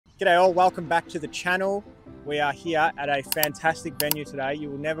G'day all, welcome back to the channel. We are here at a fantastic venue today. You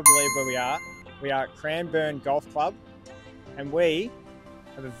will never believe where we are. We are at Cranbourne Golf Club and we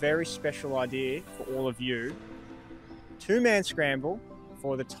have a very special idea for all of you. Two-man scramble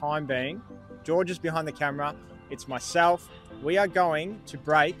for the time being. George is behind the camera. It's myself. We are going to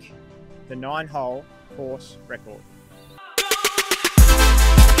break the 9-hole course record.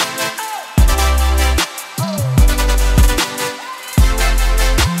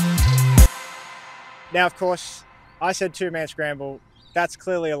 Now, of course, I said two-man scramble. That's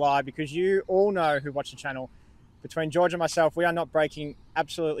clearly a lie because you all know who watch the channel. Between George and myself, we are not breaking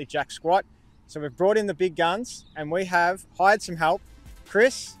absolutely jack squat. So we've brought in the big guns and we have hired some help.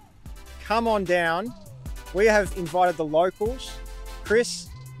 Chris, come on down. We have invited the locals. Chris,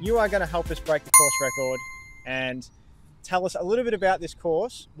 you are going to help us break the course record and tell us a little bit about this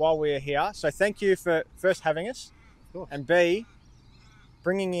course while we are here. So thank you for first having us, and B,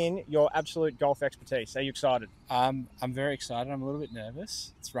 bringing in your absolute golf expertise. Are you excited? I'm very excited. I'm a little bit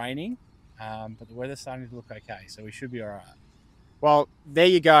nervous. It's raining, but the weather's starting to look okay, so we should be all right. Well, there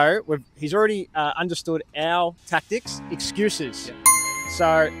you go. He's already understood our tactics, excuses. Yep.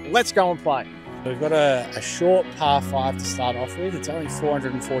 So let's go and play. We've got a short par 5 to start off with. It's only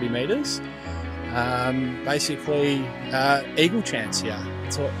 440 metres. Basically, eagle chance here.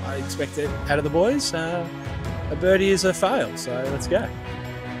 That's what I expected out of the boys. A birdie is a fail, so let's go.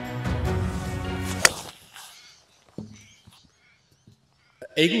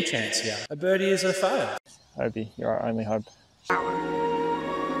 Eagle chance here. A birdie is a fail. Obi, you're our only hope.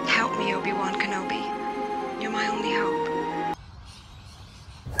 Help me, Obi-Wan Kenobi. You're my only hope.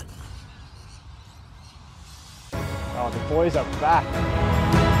 Oh, the boys are back.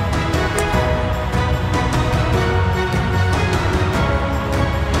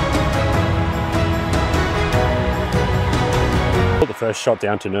 Put the first shot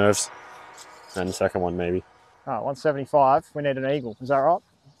down to nerves, and the second one maybe. Oh, 175. We need an eagle. Is that right?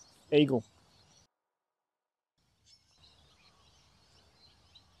 Eagle.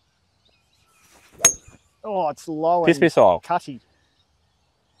 Oh, it's low. Piss missile. Cutty.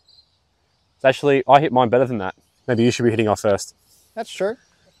 It's actually, I hit mine better than that. Maybe you should be hitting off first. That's true.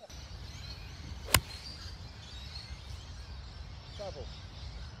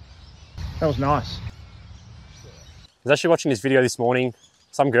 That was nice. I was actually watching this video this morning.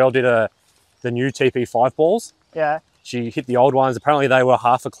 Some girl did the new TP5 balls. Yeah. She hit the old ones. Apparently they were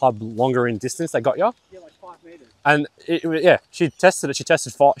half a club longer in distance. They got you. Yeah, like 5 meters. And yeah, she tested it. She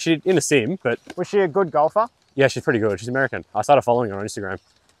tested 5. She did in a sim, but Was she a good golfer? yeah, she's pretty good. She's American. I started following her on Instagram.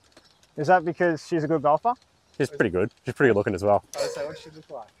 Is that because she's a good golfer? She's pretty good. She's pretty good looking as well. I say, what she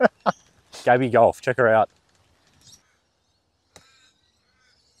look like? Gabby Golf. Check her out.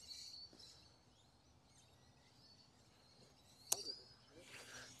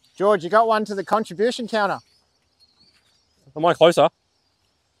 George, you got one to the contribution counter. Am I closer?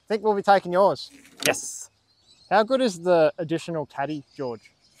 Think we'll be taking yours. Yes. How good is the additional caddy,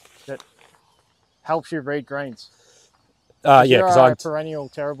 George, that helps you read greens? Yeah, You're because a I'm. perennial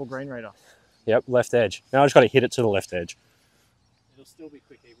terrible green reader. Yep, left edge. Now I just got to hit it to the left edge. It'll still be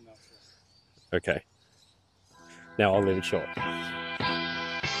quick even though it's left. Okay. Now I'll leave it short.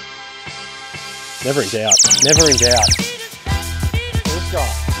 Never in doubt. Never in doubt. This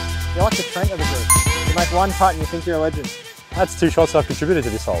guy, you're like the Trent of the group. You make one putt and you think you're a legend. That's 2 shots I've contributed to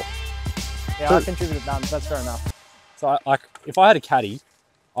this hole. Yeah, I contributed none, that's fair enough. So if I had a caddy,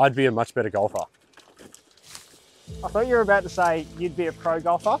 I'd be a much better golfer. I thought you were about to say you'd be a pro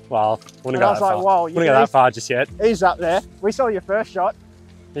golfer. Well, wouldn't And I go was that like, far. whoa, Wouldn't go that far just yet. He's up there. We saw your first shot.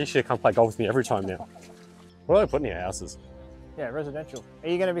 You should come play golf with me every time now. What are they putting in your houses? Yeah, residential. Are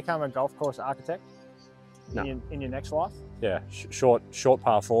you going to become a golf course architect No. in your next life? Yeah, short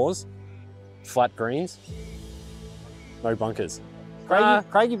par 4s, flat greens, no bunkers.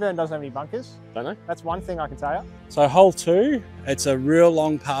 Craigieburn doesn't have any bunkers. Don't they? That's one thing I can tell you. So hole 2, it's a real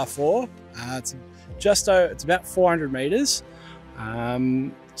long par 4. It's about 400 metres.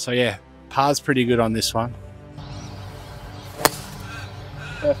 So yeah, par's pretty good on this one.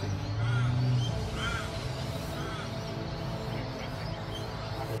 Perfect.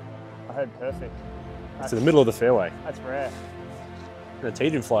 I heard perfect. It's in the middle of the fairway. That's rare. And the tee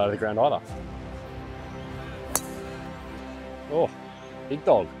didn't fly out of the ground either. Oh, big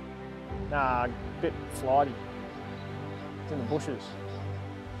dog. Nah, a bit flighty. It's in the bushes.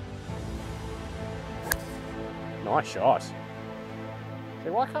 Nice shot. See,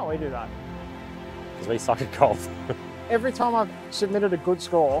 why can't we do that? Because we suck at golf. Every time I've submitted a good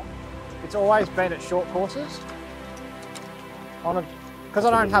score, it's always been at short courses. Because I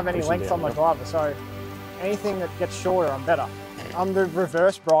don't have any length on my driver, so anything that gets shorter, I'm better. I'm the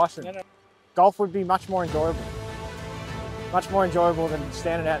reverse Bryson. No, no. Golf would be much more enjoyable. Much more enjoyable than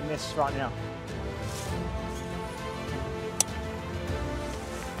standing out in this right now.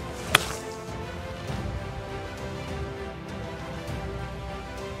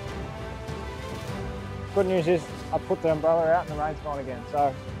 Good news is I put the umbrella out and the rain's gone again,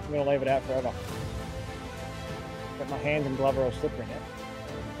 so I'm going to leave it out forever. But my hands and glove are all slippery now.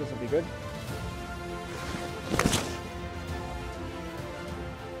 This will be good.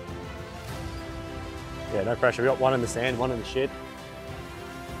 Yeah, no pressure. We got one in the sand, one in the shed,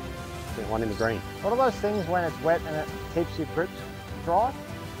 and one in the green. What are those things when it's wet and it keeps your grips dry?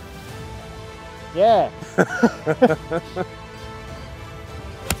 Yeah.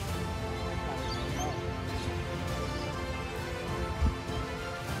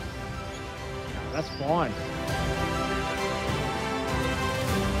 That's fine.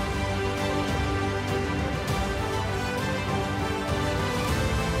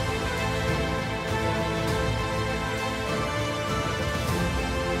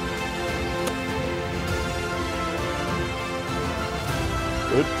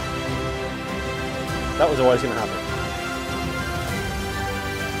 Good. That was always going to happen.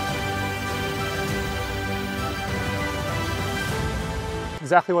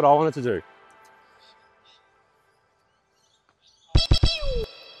 Exactly what I wanted to do.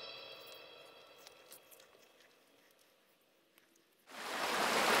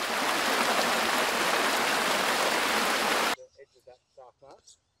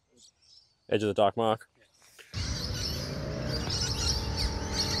 Edge of the dark mark.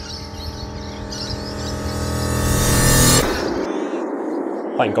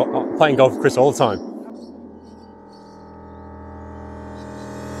 Playing golf with Chris all the time.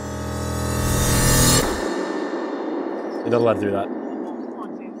 You're not allowed to do that.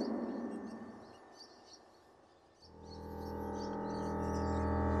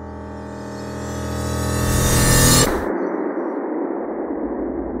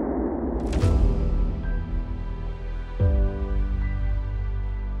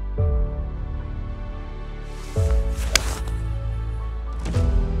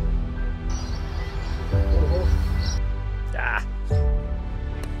 Ah.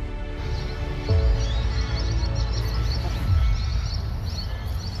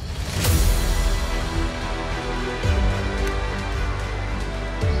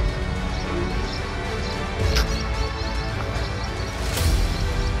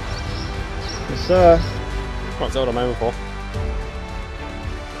 Yes, sir. Right, is that what I'm aiming for?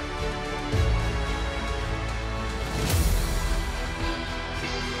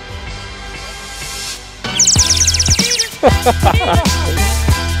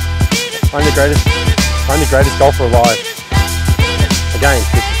 I'm the greatest golfer alive. Again,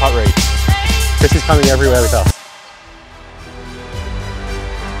 this is putt read. Chris is coming everywhere with us.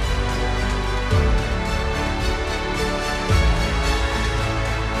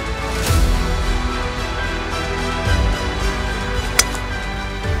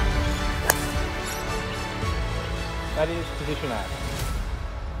 That is position A.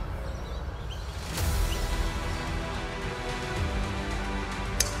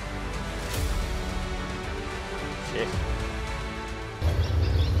 Shit.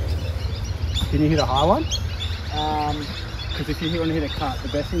 Can you hit a high one? Because if you want to hit a cut, the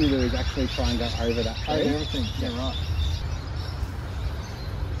best thing to do is actually try and go over that tree. Over everything. Yeah, right.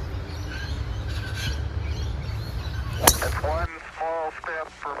 It's one small step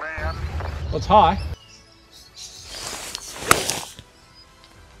for man. What's high?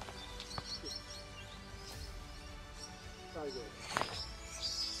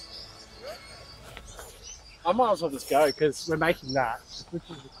 I might as well just go because we're making that. Which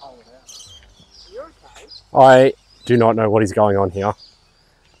is the cold out. You're okay. I do not know what is going on here.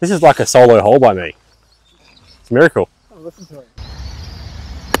 This is like a solo hole by me. It's a miracle. Oh, listen to it.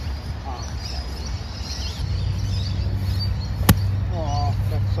 Oh,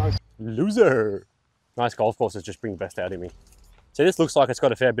 that's so. Loser. Nice golf courses just bring the best out in me. See, this looks like it's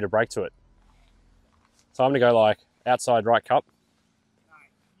got a fair bit of break to it. So I'm going to go like outside right cup.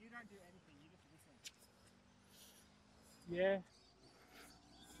 You don't do anything, you just listen. Yeah.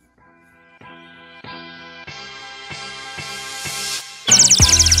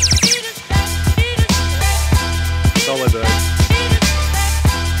 Solo bird.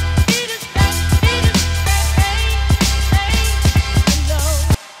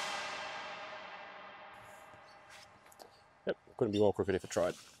 Yep, couldn't be more crooked if I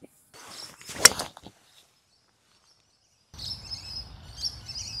tried.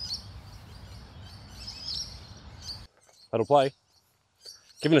 That'll play.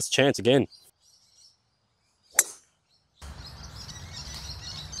 Giving us a chance again.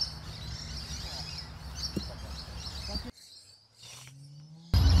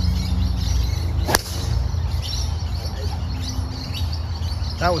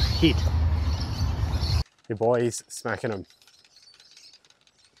 That was hit. Your boy's smacking them.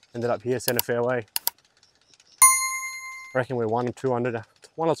 Ended up here, centre fairway. I reckon we're 1 or 2 under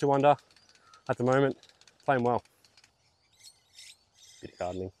at the moment. Playing well. Bit of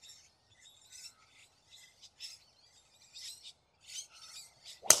gardening.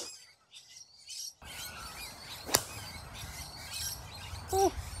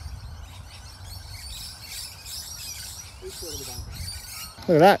 Oh.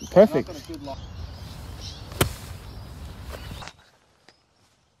 Look at that, perfect.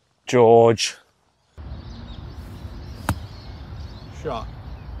 George. Shot.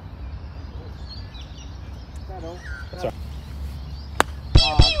 That's right.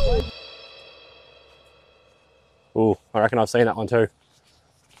 Ooh, I reckon I've seen that one too.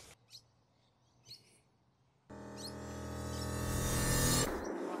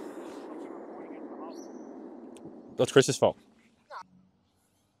 That's Chris's fault.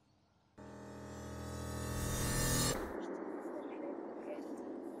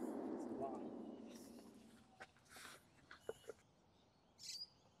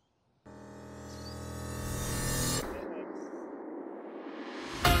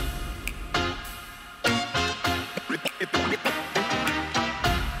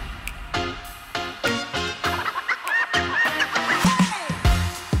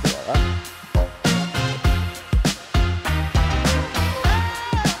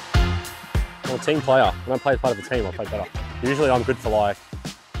 I'm a team player. When I play as part of a team, I play better. Usually I'm good for like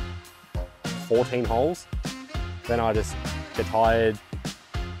 14 holes. Then I just get tired,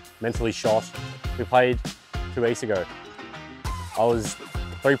 mentally shot. We played 2 weeks ago. I was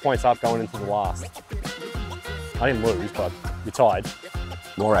 3 points up going into the last. I didn't lose, but we tied.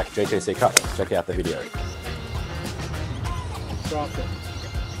 Morak JTC Cup. Check out the video. Dropped it.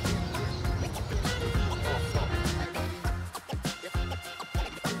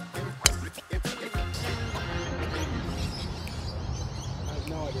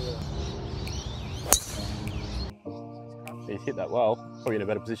 He's hit that well. Probably in a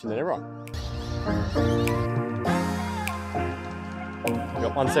better position than everyone.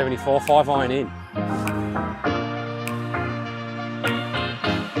 Got 174, 5 iron in.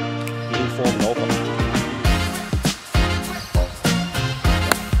 Informed golfer.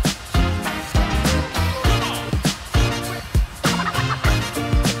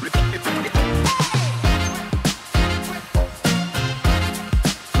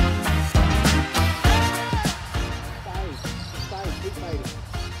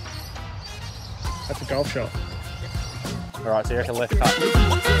 That's a golf shot. All right, so you reckon left cut.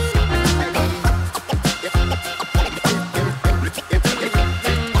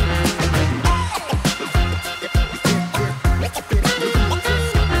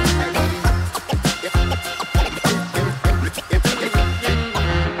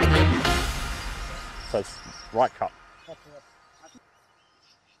 So it's right cut.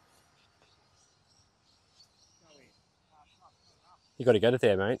 You got to get it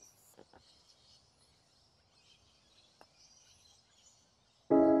there, mate.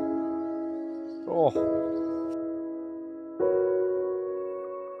 Oh.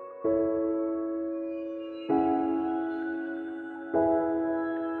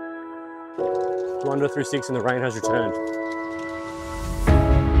 2 under through 6 and the rain has returned.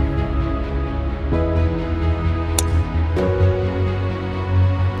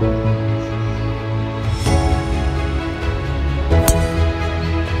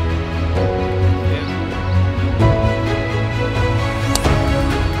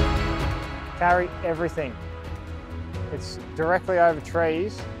 Carry everything. It's directly over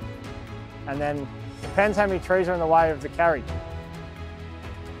trees, and then depends how many trees are in the way of the carry.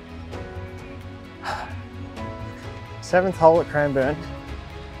 7th hole at Cranbourne,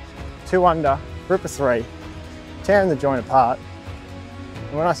 2 under, group of 3, tearing the joint apart.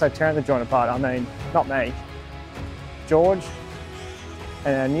 And when I say tearing the joint apart, I mean not me, George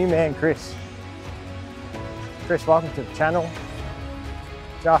and our new man Chris. Chris, welcome to the channel.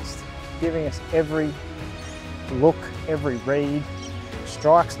 Just giving us every look, every read,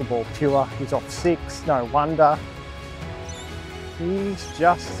 strikes the ball pure. He's off 6, no wonder. He's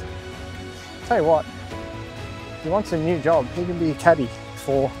just, tell you what, if he wants a new job, he can be a caddy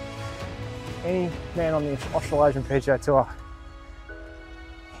for any man on the Australasian PGA Tour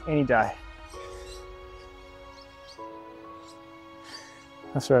any day.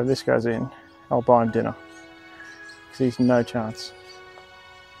 That's where if this goes in, I'll buy him dinner, because he's no chance.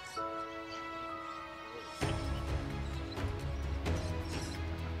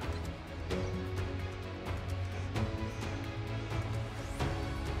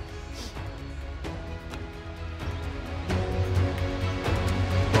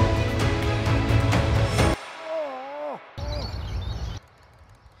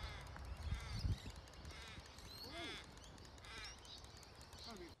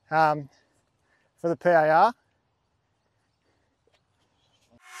 for the PAR.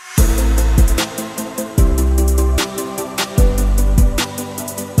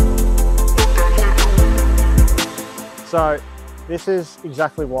 So this is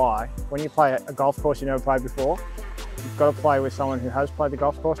exactly why when you play a golf course you never played before, you've got to play with someone who has played the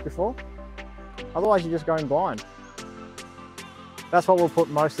golf course before. Otherwise you're just going blind. That's what we'll put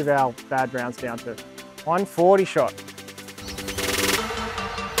most of our bad rounds down to. 140 shot.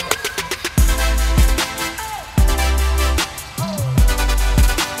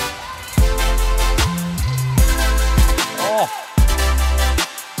 Oh!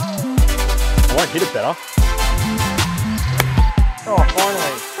 I won't hit it better. Oh,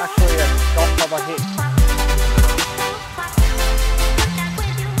 finally, actually a golf club I hit.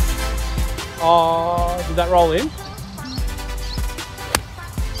 Oh, did that roll in?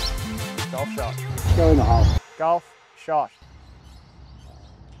 Golf shot. Go in the hole. Golf shot.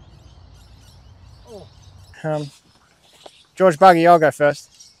 George Buggy, I'll go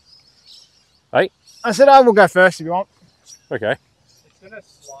first. Hey? I said I will go first if you want. Okay. It's going to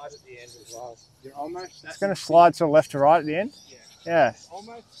slide at the end as well. You're almost... It's going to slide sort of left to right at the end? Yeah.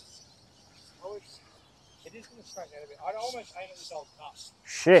 Almost. It is going to straighten out a bit. I'd almost aim at this old cup.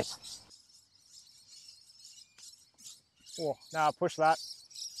 Shit. Oh, no, push that.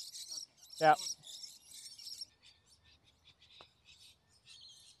 Yeah.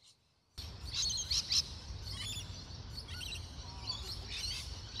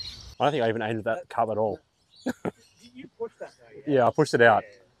 I don't think I even aimed at that cup at all. You pushed that though, Yeah, I pushed it out.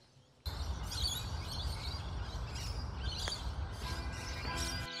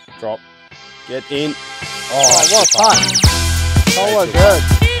 Drop. Get in. Oh, what a putt. Solo good.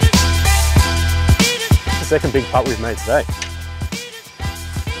 The second big putt we've made today.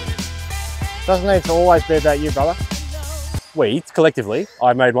 Doesn't need to always be about you, brother. We, collectively,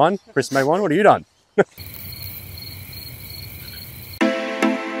 I made one, Chris made one. What have you done?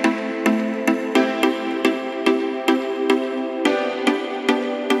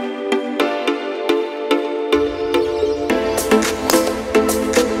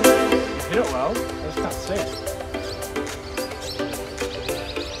 Hit it well. I just can't see it.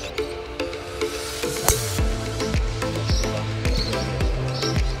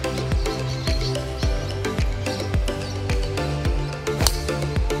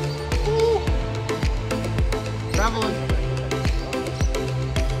 Traveling.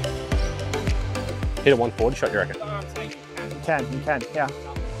 Hit a 140 shot, you reckon? You can, yeah.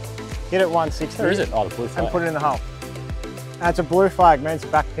 Hit it 160. Where is it? Oh, the blue flag. And put it in the hole. And it's a blue flag, means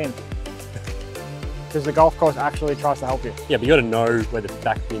it's back pin. Because the golf course actually tries to help you. Yeah, but you got to know where the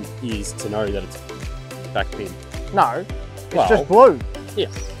back pin is to know that it's back pin. No, it's Well, just blue. Yeah.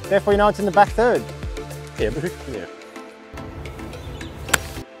 Therefore you know it's in the back third. Yeah, but yeah.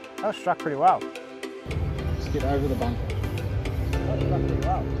 That was struck pretty well. Just get over the bunker. That was struck pretty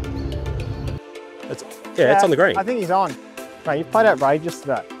well. It's on the green. I think he's on. Mate, you played outrageous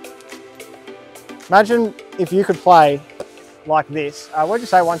today. Imagine if you could play like this. What did you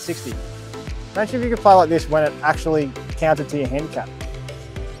say, 160? Imagine if you could play like this when it actually counted to your handicap.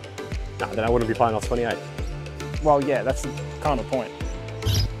 No, then I wouldn't be playing off 28. Well, yeah, that's kind of the point.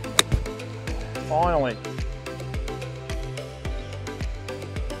 Finally.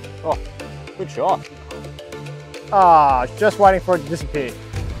 Oh, good shot. Ah, just waiting for it to disappear.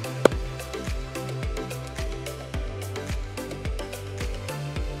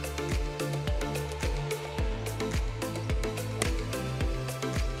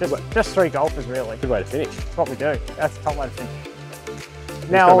 Just three golfers, really. Good way to finish. That's what we do. That's the top way to finish.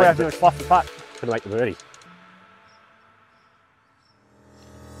 Now all we have to do is fluff the putt. Gonna make the birdie.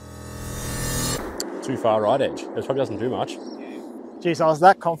 Too far right edge. It probably doesn't do much. Jeez, I was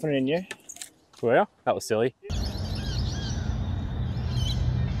that confident in you. Were you? That was silly.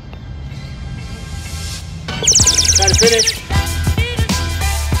 So to finish,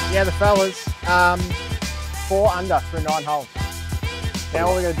 yeah, the fellas, 4 under through 9 holes. Now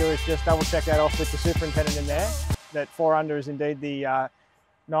all we're going to do is just double check that off with the superintendent in there, that 4 under is indeed the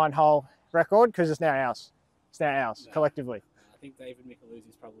 9-hole record, because it's now ours. It's now ours, collectively. I think David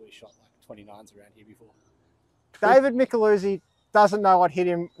Micheluzzi's probably shot like 29s around here before. David Micheluzzi doesn't know what hit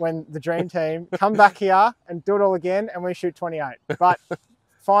him when the dream team come back here and do it all again, and we shoot 28. But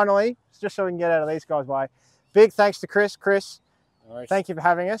finally, just so we can get out of these guys' way, big thanks to Chris. Chris, thank you for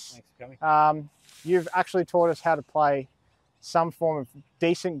having us. Thanks for coming. You've actually taught us how to play some form of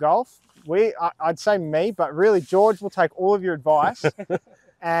decent golf. I'd say me, but really George will take all of your advice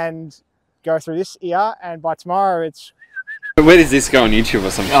and go through this year, and by tomorrow it's... Where does this go on YouTube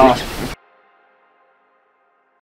or something?